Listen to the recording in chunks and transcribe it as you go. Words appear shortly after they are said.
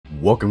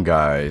Welcome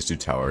guys to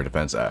Tower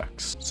Defense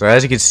X. So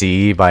as you can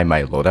see by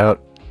my loadout,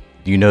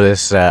 you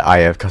notice that I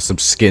have custom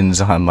skins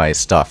on my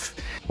stuff.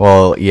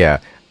 Well, yeah,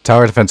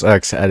 Tower Defense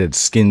X added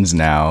skins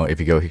now if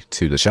you go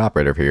to the shop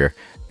right over here,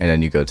 and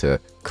then you go to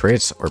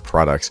crates or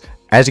products.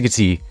 As you can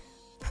see,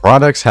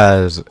 products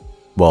has,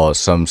 well,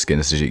 some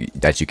skins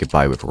that you could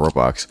buy with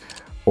Roblox,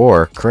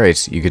 or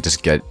crates, you could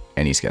just get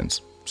any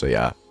skins. So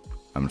yeah,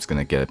 I'm just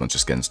gonna get a bunch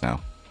of skins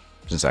now.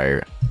 Since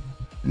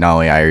not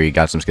only I already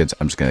got some skins,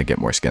 I'm just gonna get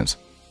more skins.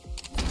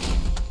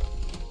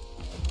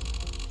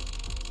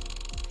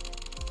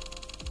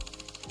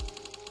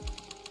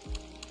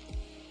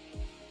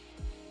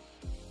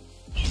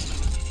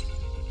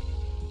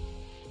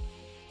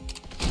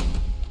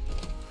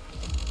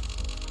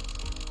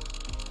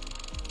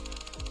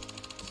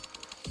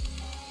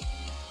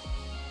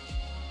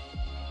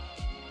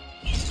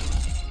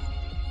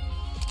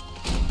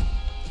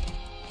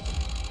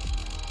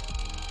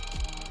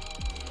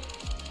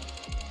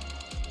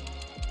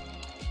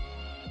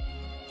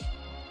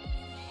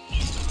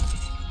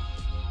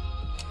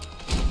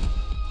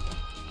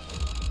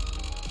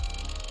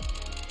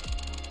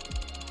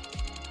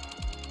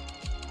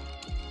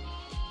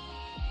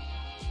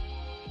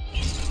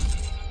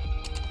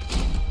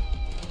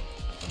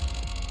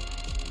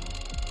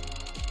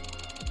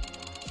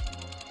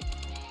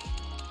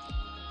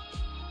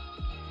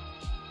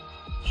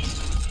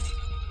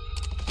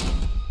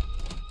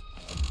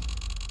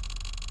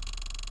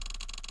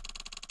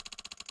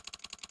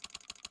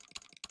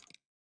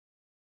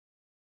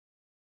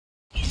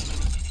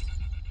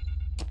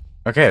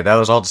 Okay, that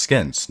was all the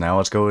skins. Now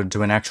let's go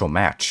into an actual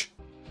match.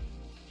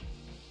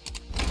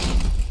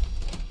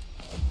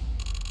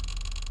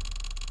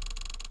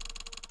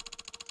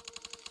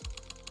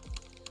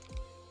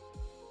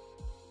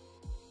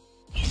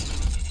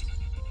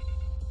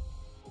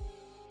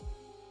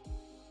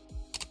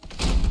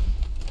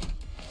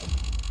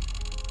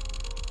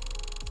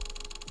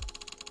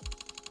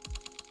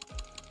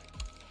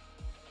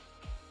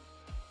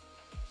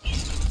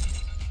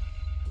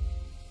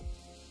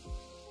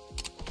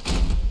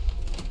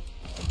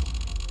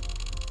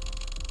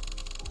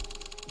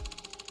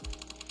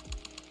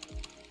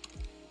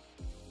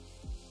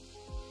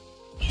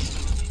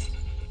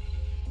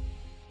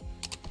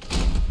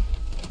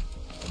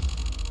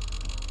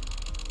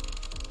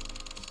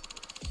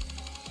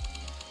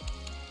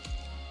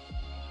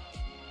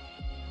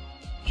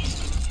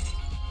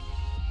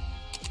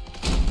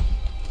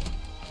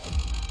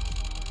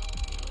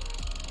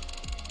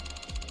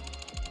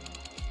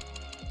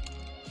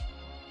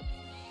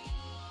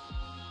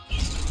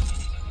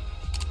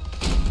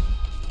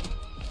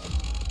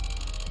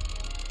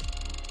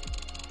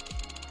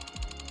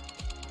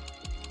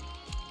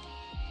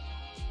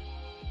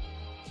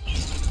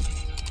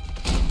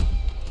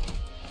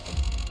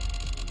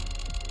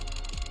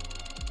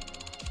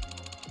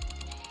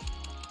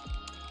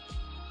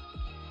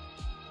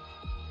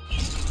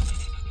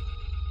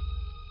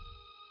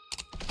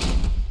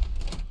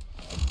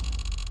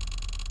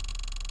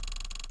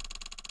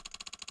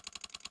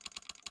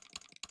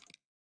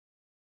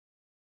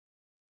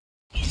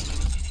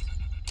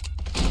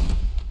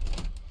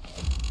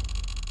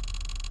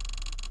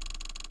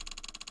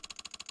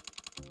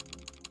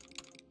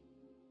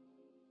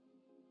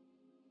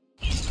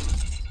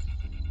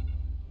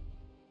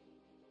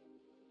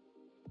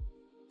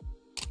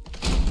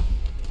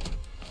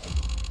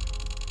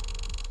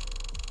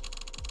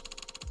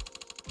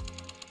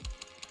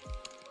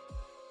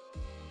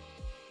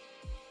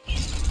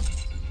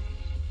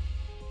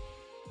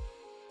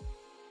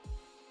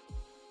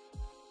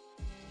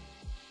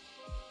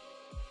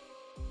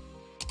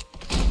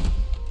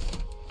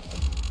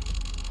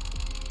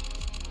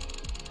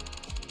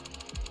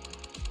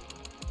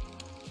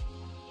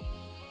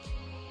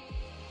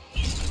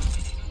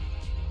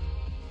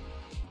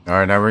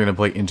 Alright, now we're gonna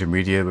play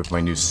intermediate with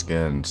my new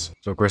skins.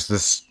 So of course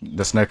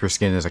the sniper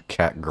skin is a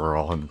cat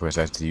girl, and of course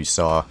as you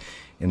saw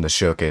in the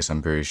showcase,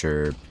 I'm pretty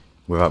sure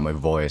without my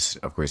voice,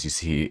 of course you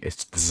see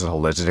this is a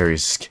legendary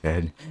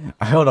skin.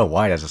 I don't know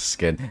why that's a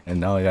skin, and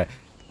not only that,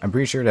 I'm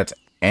pretty sure that's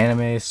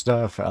anime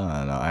stuff. I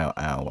don't know,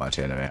 I don't watch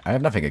anime. I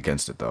have nothing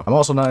against it though. I'm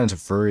also not into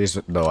furries,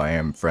 though I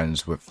am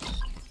friends with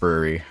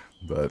furry,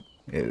 but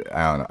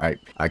I don't know.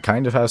 I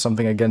kind of have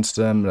something against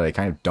them, but I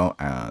kind of don't.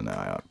 I don't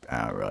know.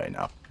 I don't really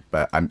know.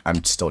 But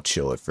I'm still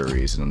chill with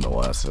furries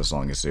nonetheless, as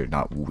long as they're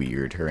not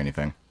weird or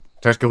anything.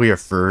 Technically, a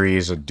furry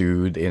is a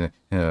dude in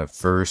a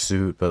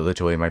fursuit, but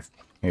literally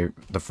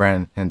the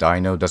friend and I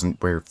know doesn't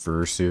wear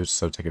fursuits,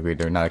 so technically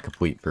they're not a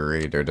complete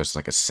furry. They're just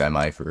like a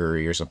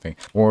semi-furry or something.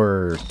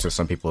 Or to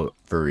some people,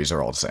 furries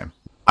are all the same.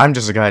 I'm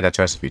just a guy that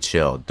tries to be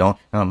chill. Don't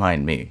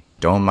mind me.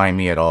 Don't mind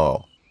me at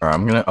all. Alright,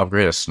 I'm gonna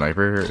upgrade a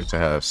sniper to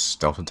have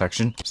stealth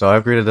detection. So I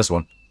upgraded this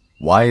one.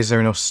 Why is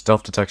there no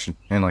stealth detection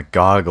and like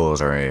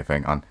goggles or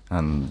anything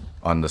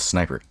on the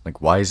sniper? Like,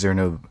 why is there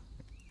no?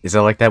 Is it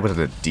like that with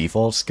the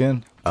default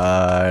skin?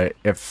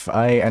 If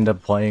I end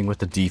up playing with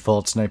the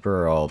default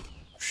sniper, I'll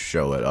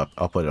show it up.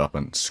 I'll put it up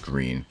on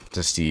screen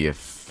to see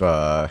if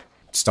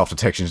stealth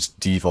detection's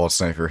default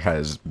sniper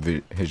has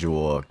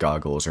visual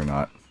goggles or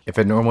not. If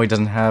it normally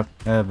doesn't have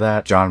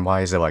that, John,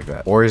 why is it like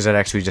that? Or is it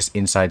actually just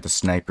inside the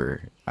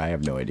sniper? I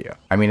have no idea.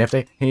 I mean, if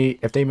they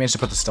managed to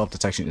put the stealth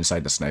detection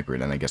inside the sniper,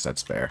 then I guess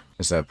that's fair.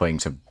 Instead of putting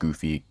some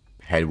goofy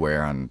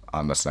headwear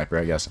on the sniper,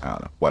 I guess. I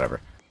don't know.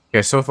 Whatever.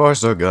 Okay, so far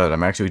so good.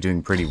 I'm actually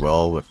doing pretty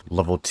well with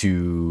level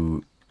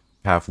 2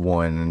 Path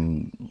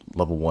 1,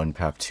 level 1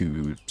 Path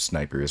 2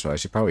 snipers, but I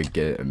should probably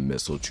get a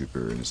missile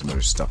trooper and some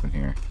other stuff in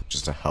here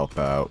just to help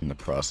out in the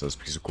process,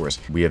 because of course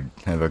we have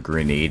kind of a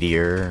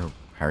grenadier.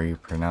 How do you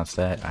pronounce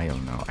that? I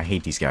don't know. I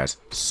hate these guys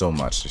so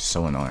much. They're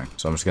so annoying.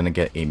 So I'm just gonna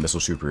get a missile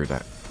trooper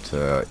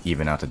to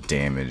even out the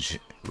damage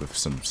with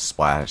some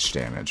splash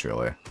damage,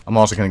 really. I'm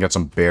also gonna get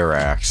some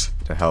barracks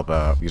to help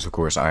out, because of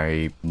course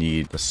I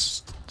need the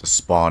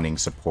spawning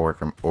support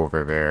from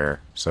over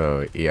there.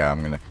 So yeah,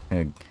 I'm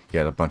gonna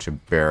get a bunch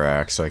of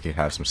barracks so I can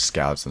have some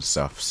scouts and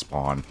stuff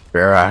spawn.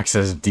 Barracks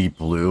as deep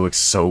blue looks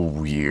so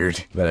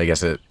weird, but I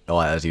guess it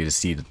allows you to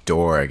see the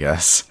door, I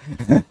guess.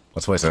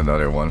 Let's place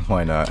another one.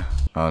 Why not?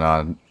 Oh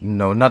no,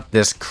 no, not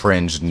this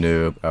cringe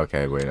noob.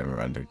 Okay, wait, never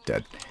mind. They're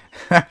dead.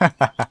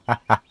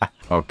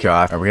 Oh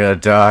god, are we gonna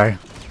die?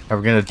 Are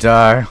we gonna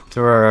die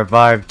to our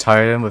revived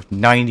Titan with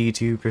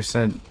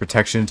 92%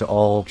 protection to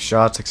all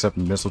shots except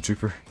missile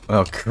trooper?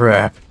 Oh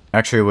crap.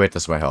 Actually, wait,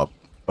 this might help.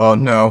 Oh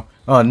no.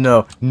 Oh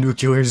no.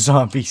 Nuclear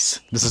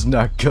zombies. This is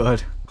not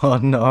good. Oh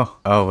no.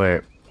 Oh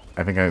wait.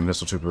 I think our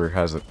missile trooper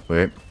has it.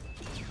 Wait.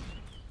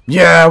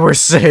 Yeah, we're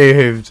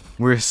saved.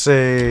 We're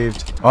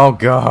saved. Oh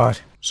god.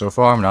 So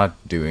far, I'm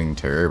not doing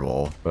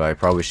terrible, but I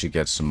probably should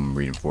get some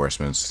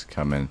reinforcements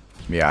coming.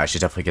 Yeah, I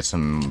should definitely get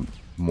some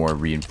more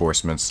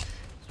reinforcements,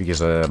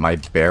 because my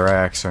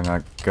barracks are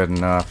not good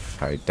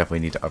enough. I definitely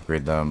need to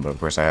upgrade them, but of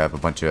course I have a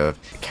bunch of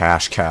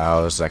cash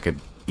cows that could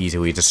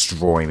easily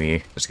destroy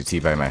me, as you can see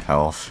by my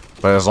health.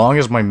 But as long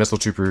as my missile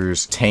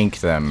troopers tank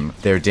them,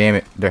 their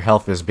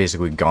health is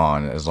basically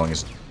gone, as long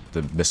as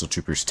the missile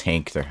troopers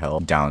tank their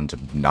health down to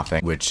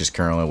nothing, which is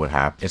currently what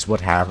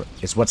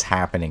it's what's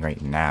happening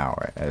right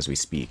now as we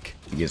speak.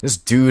 Because this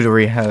dude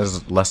already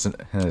has less than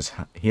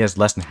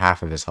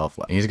half of his health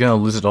left. And he's gonna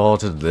lose it all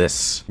to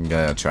this. I'm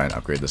gonna try and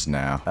upgrade this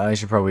now. I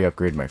should probably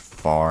upgrade my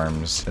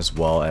farms as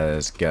well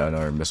as get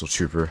another missile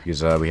trooper,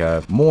 because we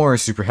have more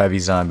super heavy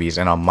zombies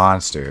and a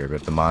monster,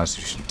 but the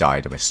monster should die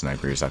to my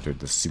snipers after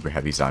the super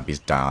heavy zombies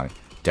down.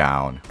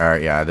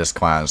 Alright, yeah, this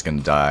clown's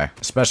gonna die.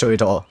 Especially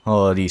to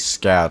all of these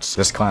scouts.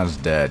 This clown's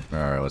dead.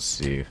 Alright, let's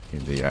see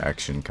if the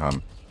action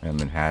come and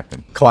then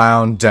happen.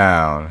 Clown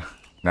down.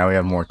 Now we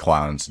have more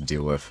clowns to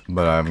deal with,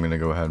 but I'm gonna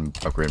go ahead and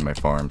upgrade my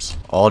farms.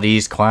 All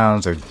these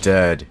clowns are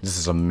dead. This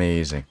is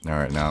amazing.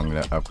 Alright, now I'm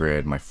gonna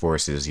upgrade my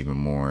forces even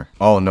more.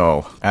 Oh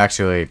no.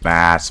 Actually,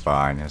 that's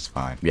fine. That's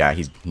fine. Yeah,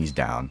 he's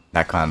down.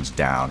 That clown's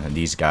down, and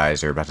these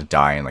guys are about to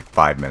die in like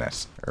 5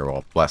 minutes. Or,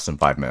 well, less than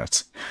 5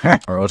 minutes.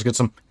 Alright, let's get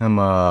some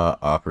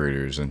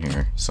operators in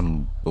here.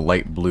 Some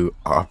light blue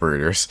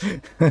operators.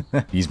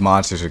 These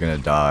monsters are gonna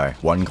die.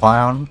 1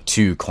 clown,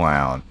 2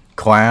 clown.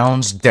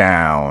 Clowns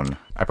down.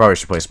 I probably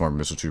should place more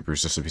missile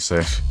troopers just to be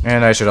safe.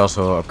 And I should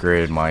also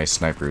upgrade my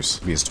snipers,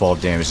 because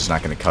 12 damage is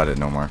not going to cut it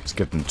no more. Let's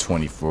get them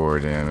 24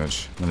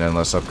 damage. And then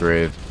let's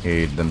upgrade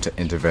them to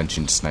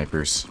intervention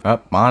snipers.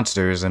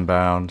 Monsters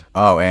inbound.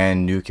 Oh,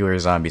 and nuclear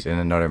zombies and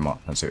another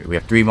monster. We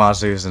have 3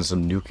 monsters and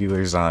some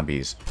nuclear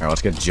zombies. Alright,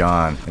 let's get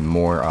John and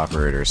more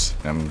operators.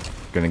 I'm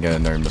gonna get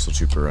another missile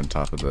trooper on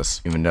top of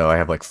this, even though I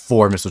have like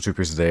 4 missile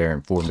troopers there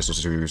and 4 missile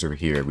troopers over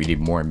here. We need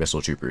more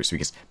missile troopers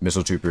because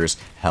missile troopers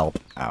help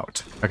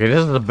out. Okay, this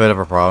is a bit of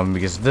a problem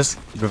because this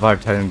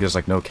revived Titan gives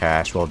like no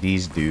cash, while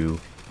these do.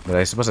 But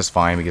I suppose it's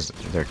fine because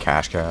they're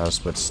cash cows,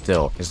 but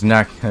still, it's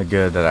not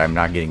good that I'm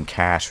not getting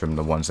cash from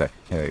the ones that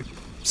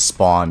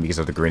spawn because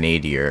of the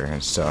grenadier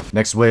and stuff.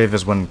 Next wave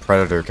is when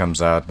Predator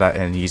comes out,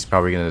 and he's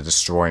probably gonna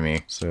destroy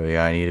me. So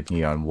yeah, I need to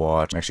be on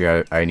watch.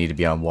 Actually, I need to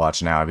be on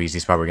watch now because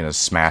he's probably gonna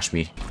smash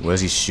me. What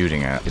is he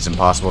shooting at? It's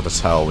impossible to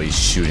tell what he's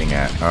shooting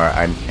at.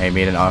 Alright, I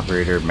made an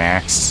operator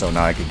max, so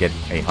now I could get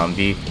a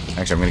Humvee.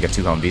 Actually, I'm gonna get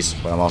 2 Humvees,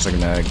 but I'm also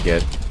gonna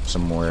get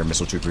some more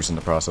missile troopers in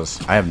the process.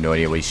 I have no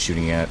idea what he's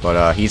shooting at,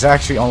 but he's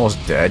actually almost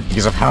dead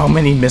because of how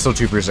many missile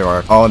troopers there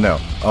are. Oh no.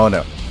 Oh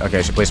no. Okay,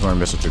 I should place more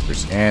missile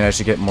troopers. And I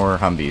should get more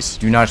Humvees.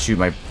 Do not shoot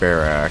my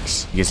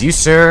barracks, because you,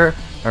 sir,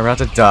 are about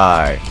to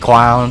die.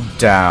 Clown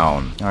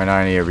down. Alright, now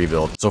I need a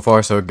rebuild. So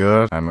far, so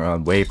good. I'm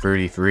on wave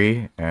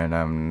 33, and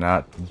I'm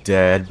not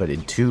dead, but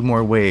in 2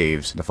 more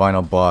waves, the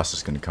final boss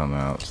is gonna come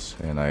out.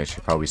 And I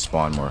should probably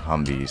spawn more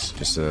Humvees,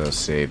 just to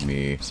save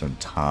me some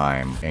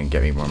time and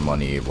get me more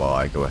money while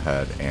I go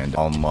ahead and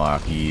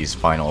unlock these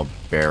final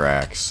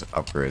barracks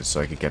upgrades so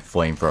I could get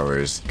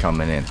flamethrowers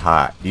coming in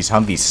hot. These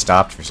Humvees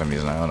stopped for some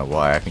reason. I don't know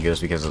why. I think it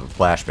was because of the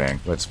flashbang,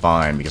 but it's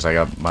fine because I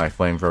got my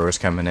flamethrowers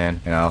coming in,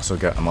 and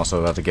I'm also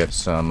about to get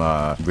some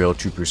real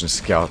troopers and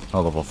scout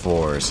level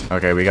 4s.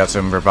 Okay, we got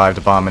some revived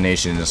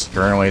abominations.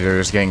 Currently, they're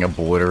just getting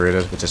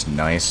obliterated, which is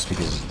nice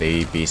because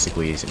they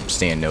basically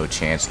stand no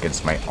chance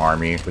against my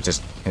army, which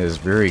is is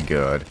very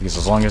good, because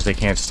as long as they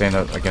can't stand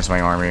up against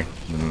my army,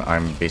 then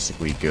I'm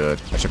basically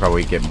good. I should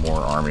probably get more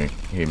army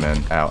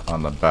men out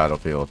on the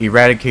battlefield.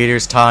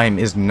 Eradicator's time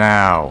is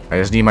now. I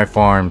just need my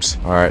farms.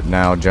 Alright,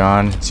 now,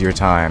 John, it's your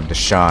time to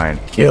shine.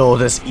 Kill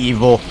this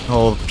evil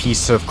old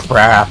piece of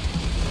crap.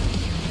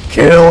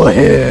 Kill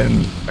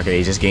him! Okay,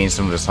 he just gained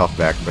some of his health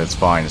back, but it's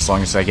fine, as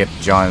long as I get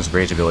John's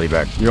rage ability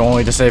back. You're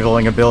only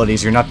disabling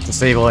abilities, you're not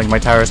disabling my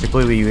towers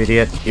completely, you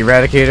idiot.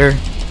 Eradicator,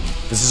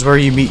 this is where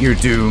you meet your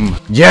doom.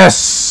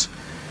 Yes!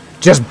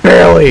 Just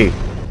barely!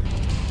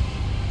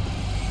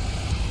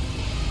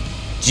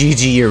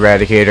 GG,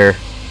 Eradicator.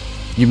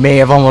 You may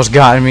have almost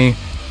gotten me,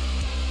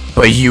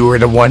 but you were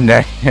the one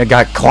that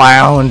got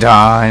clowned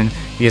on.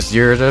 Yes,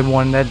 you're the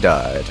one that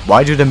died.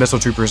 Why do the missile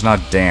troopers not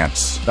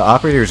dance? The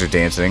operators are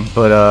dancing,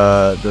 but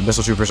the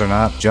missile troopers are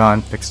not.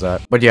 John, fix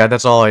that. But yeah,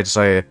 that's all I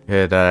decided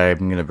that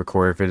I'm gonna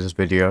record for this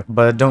video.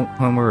 But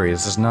don't worry,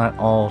 this is not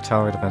all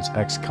Tower Defense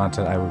X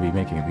content I will be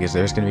making, because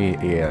there's gonna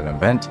be an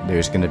event.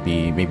 There's gonna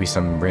be maybe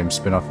some random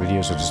spin-off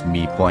videos or just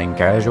me playing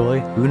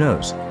casually. Who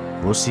knows?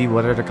 We'll see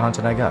what other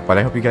content I got. But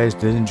I hope you guys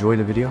did enjoy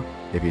the video.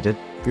 If you did,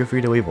 feel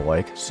free to leave a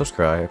like,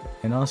 subscribe,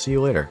 and I'll see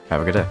you later.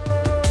 Have a good day.